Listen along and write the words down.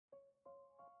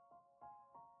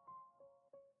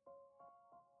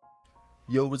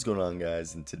Yo, what's going on,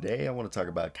 guys? And today I want to talk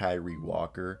about Kyree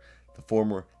Walker, the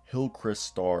former Hillcrest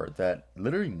star that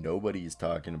literally nobody is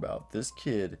talking about. This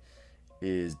kid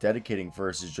is dedicating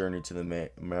first his journey to the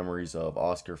memories of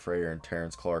Oscar Freyer and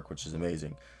Terrence Clark, which is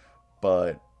amazing.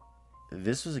 But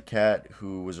this was a cat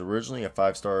who was originally a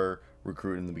five-star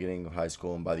recruit in the beginning of high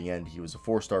school, and by the end he was a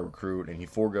four-star recruit, and he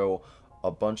forego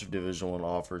a bunch of Division I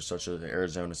offers such as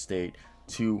Arizona State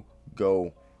to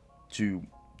go to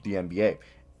the NBA.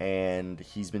 And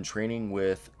he's been training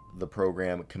with the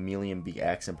program Chameleon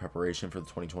BX in preparation for the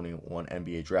 2021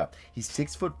 NBA draft. He's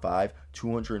 6'5",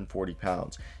 240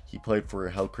 pounds. He played for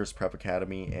Hillcrest Prep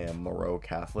Academy and Moreau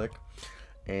Catholic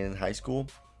in high school.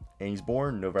 And he's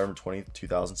born November 20th,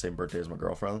 2000, same birthday as my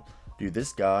girlfriend. Dude,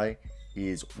 this guy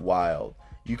is wild.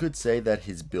 You could say that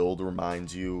his build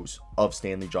reminds you of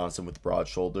Stanley Johnson with broad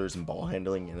shoulders and ball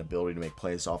handling and ability to make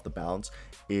plays off the bounce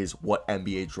is what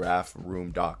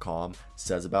NBADraftRoom.com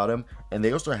says about him. And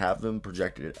they also have him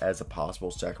projected as a possible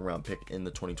second round pick in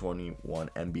the 2021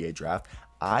 NBA draft.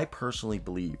 I personally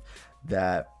believe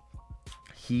that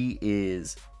he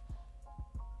is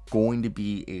going to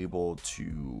be able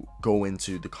to go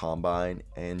into the combine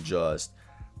and just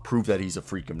prove that he's a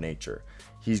freak of nature.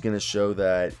 He's going to show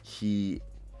that he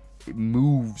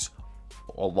moves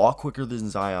a lot quicker than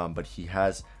Zion, but he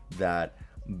has that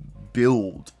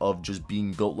build of just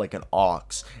being built like an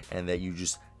ox, and that you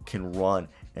just can run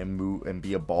and move and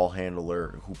be a ball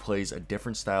handler who plays a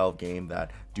different style of game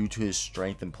that, due to his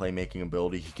strength and playmaking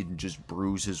ability, he can just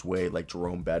bruise his way like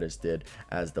Jerome Bettis did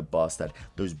as the bust, that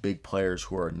those big players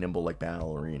who are nimble like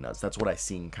ballerinas. That's what I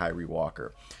see in Kyree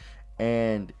Walker.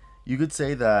 And you could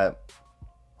say that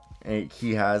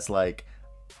he has like,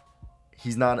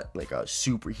 he's not like a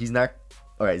super, he's not,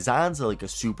 all right, Zion's like a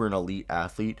super and elite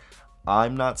athlete.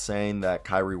 I'm not saying that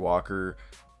Kyree Walker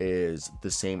is the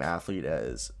same athlete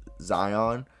as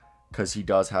Zion, because he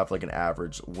does have like an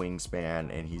average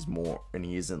wingspan, and he's more, and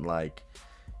he isn't like,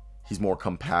 he's more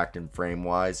compact and frame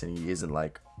wise, and he isn't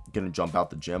like gonna jump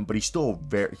out the gym, but he's still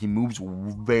he moves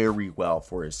very well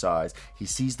for his size. He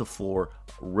sees the floor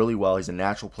really well. He's a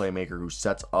natural playmaker who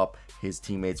sets up his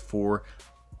teammates for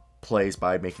plays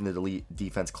by making the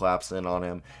defense collapse in on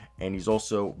him, and he's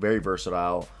also very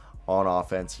versatile on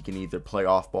offense. He can either play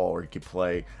off ball, or he could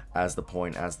play as the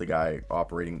point, as the guy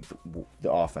operating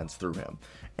the offense through him.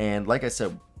 And like I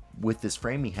said, with this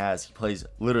frame he has, he plays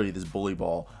literally this bully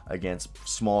ball against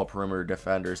small perimeter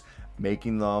defenders,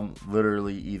 making them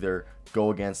literally either go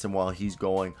against him while he's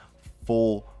going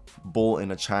full bull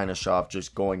in a china shop,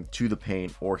 just going to the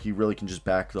paint, or he really can just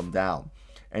back them down.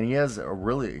 And he has a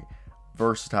really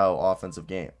versatile offensive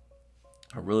game.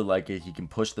 I really like it. He can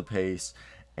push the pace,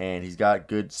 and he's got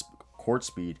good court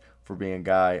speed for being a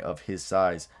guy of his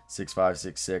size, 6'5",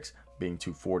 6'6", being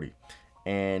 240.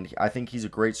 And I think he's a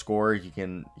great scorer.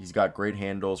 He's got great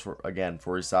handles for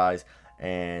his size.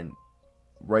 And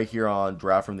right here on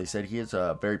Draft Room, they said he has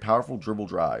a very powerful dribble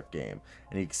drive game,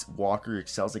 and Walker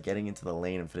excels at getting into the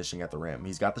lane and finishing at the rim.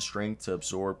 He's got the strength to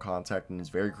absorb contact, and is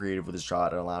very creative with his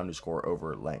shot and allow him to score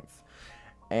over length.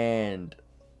 And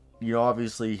you know,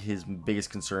 obviously his biggest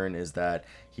concern is that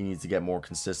he needs to get more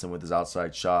consistent with his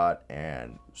outside shot,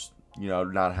 and, you know,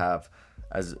 not have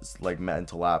as like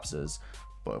mental lapses.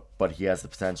 But he has the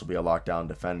potential to be a lockdown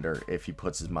defender if he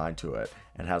puts his mind to it,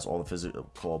 and has all the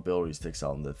physical abilities to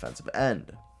excel in the defensive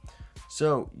end.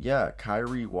 So yeah,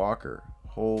 Kyree Walker,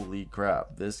 holy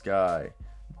crap, this guy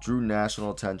drew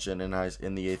national attention in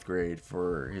the 8th grade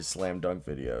for his slam dunk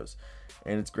videos,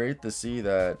 and it's great to see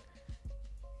that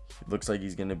it looks like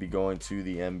he's going to be going to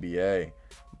the NBA,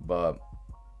 but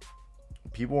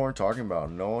people aren't talking about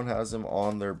him. No one has him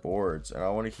on their boards, and I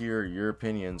want to hear your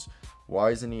opinions.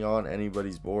 Why isn't he on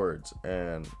anybody's boards?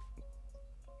 And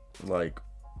like,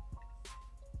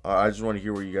 I just want to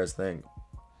hear what you guys think.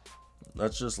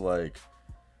 That's just like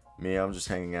me. I'm just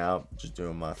hanging out, just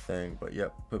doing my thing. But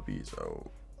yep, puppies. Oh.